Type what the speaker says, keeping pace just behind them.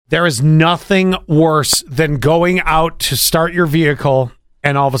There is nothing worse than going out to start your vehicle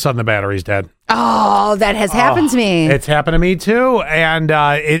and all of a sudden the battery's dead. Oh, that has happened to me. It's happened to me too, and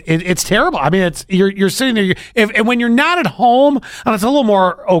it's terrible. I mean, you're sitting there, and when you're not at home, and it's a little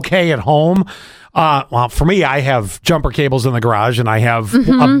more okay at home. Well, for me, I have jumper cables in the garage, and I have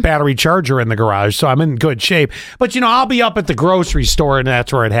a battery charger in the garage, so I'm in good shape. But I'll be up at the grocery store, and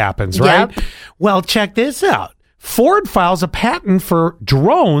that's where it happens, right? Yep. Well, check this out. Ford files a patent for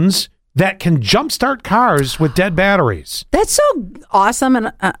drones that can jumpstart cars with dead batteries. That's so awesome,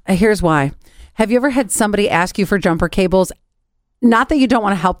 and here's why. Have you ever had somebody ask you for jumper cables? Not that you don't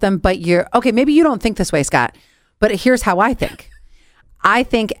want to help them, but maybe you don't think this way, Scott, but here's how I think. I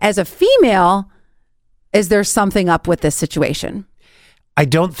think as a female, is there something up with this situation? I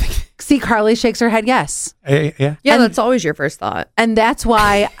don't think... See, Carly shakes her head yes. Yeah, that's always your first thought. And that's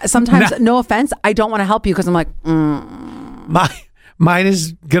why sometimes, no offense, I don't want to help you because I'm like, Mine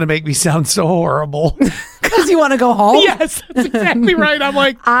is going to make me sound so horrible. Because you want to go home? Yes, that's exactly right. I'm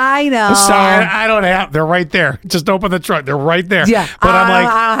like, I know. I'm sorry, I don't have. They're right there. Just open the trunk. They're right there. Yeah, but I'm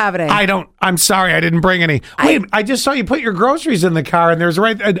like, I don't have any. I'm sorry, I didn't bring any. Wait, I just saw you put your groceries in the car, and there's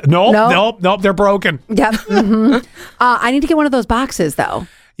nope, they're broken. Yep. I need to get one of those boxes though.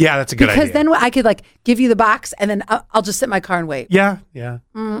 Yeah, that's a good idea. Because then I could give you the box, and then I'll just sit in my car and wait. Yeah.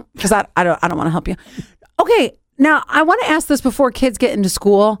 Because I don't want to help you. Okay. Now, I want to ask this before kids get into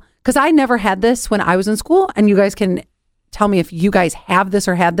school, because I never had this when I was in school, and you guys can tell me if you guys have this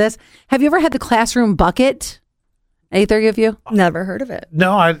or had this. Have you ever had the classroom bucket? Any three of you? Never heard of it.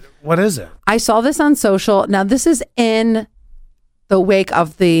 No, what is it? I saw this on social. Now, this is in the wake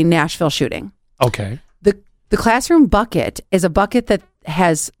of the Nashville shooting. Okay. The classroom bucket is a bucket that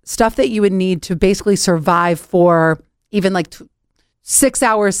has stuff that you would need to basically survive for even 6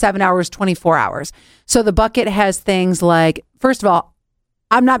 hours, 7 hours, 24 hours. So the bucket has things like, first of all,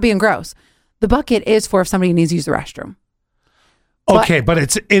 I'm not being gross. The bucket is for if somebody needs to use the restroom. Okay, but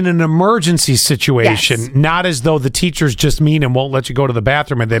it's in an emergency situation, yes. Not as though the teacher's just mean and won't let you go to the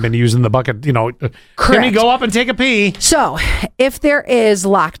bathroom and they've been using the bucket, Correct. Can you go up and take a pee? So if there is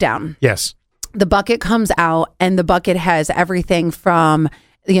lockdown, yes, the bucket comes out and the bucket has everything from,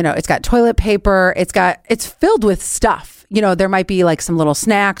 it's got toilet paper, it's filled with stuff. There might be some little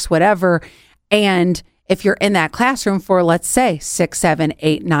snacks, whatever. And if you're in that classroom for, let's say, 6, 7,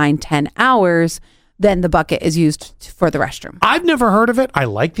 8, 9, 10 hours, then the bucket is used for the restroom. I've never heard of it. I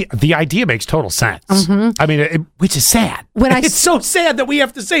like the idea makes total sense. Mm-hmm. I mean, which is sad. It's so sad that we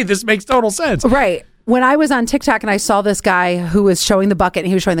have to say this makes total sense. Right. When I was on TikTok and I saw this guy who was showing the bucket and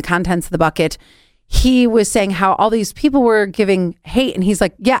he was showing the contents of the bucket, he was saying how all these people were giving hate. And he's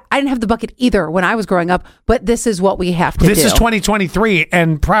like, yeah, I didn't have the bucket either when I was growing up, but this is what we have to do. This is 2023,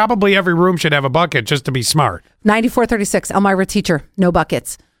 and probably every room should have a bucket just to be smart. 9436, Elmira teacher, no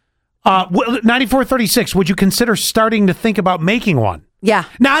buckets. 9436, would you consider starting to think about making one? Yeah.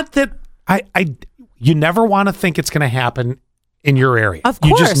 Not that you never want to think it's going to happen in your area. Of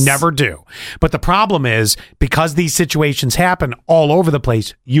course. You just never do. But the problem is, because these situations happen all over the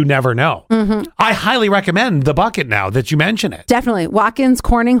place, you never know. Mm-hmm. I highly recommend the bucket now that you mention it. Definitely. Walk-ins,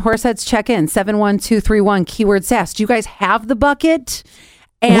 Corning, Horseheads, check-in, 71231, keyword SAS. Do you guys have the bucket?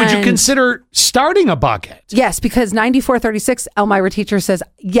 And would you consider starting a bucket? Yes, because 9436, Elmira teacher says,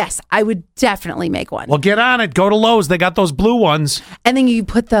 yes, I would definitely make one. Well, get on it. Go to Lowe's. They got those blue ones. And then you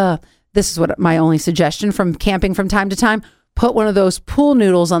put this is what my only suggestion from camping from time to time, put one of those pool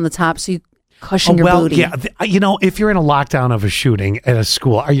noodles on the top so you cushion your booty. Yeah, if you're in a lockdown of a shooting at a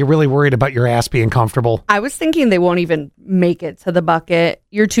school, are you really worried about your ass being comfortable? I was thinking they won't even make it to the bucket.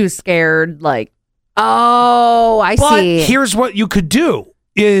 You're too scared. Oh, I see. But here's what you could do.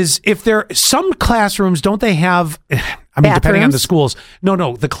 Is if some classrooms, don't they have, depending on the schools,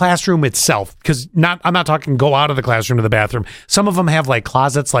 no, the classroom itself, because I'm not talking go out of the classroom to the bathroom. Some of them have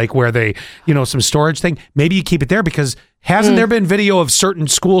closets, where they, some storage thing. Maybe you keep it there, because hasn't there been video of certain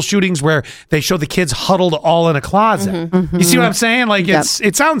school shootings where they show the kids huddled all in a closet? Mm-hmm. You see what I'm saying?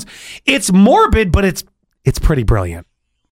 It's morbid, but it's pretty brilliant.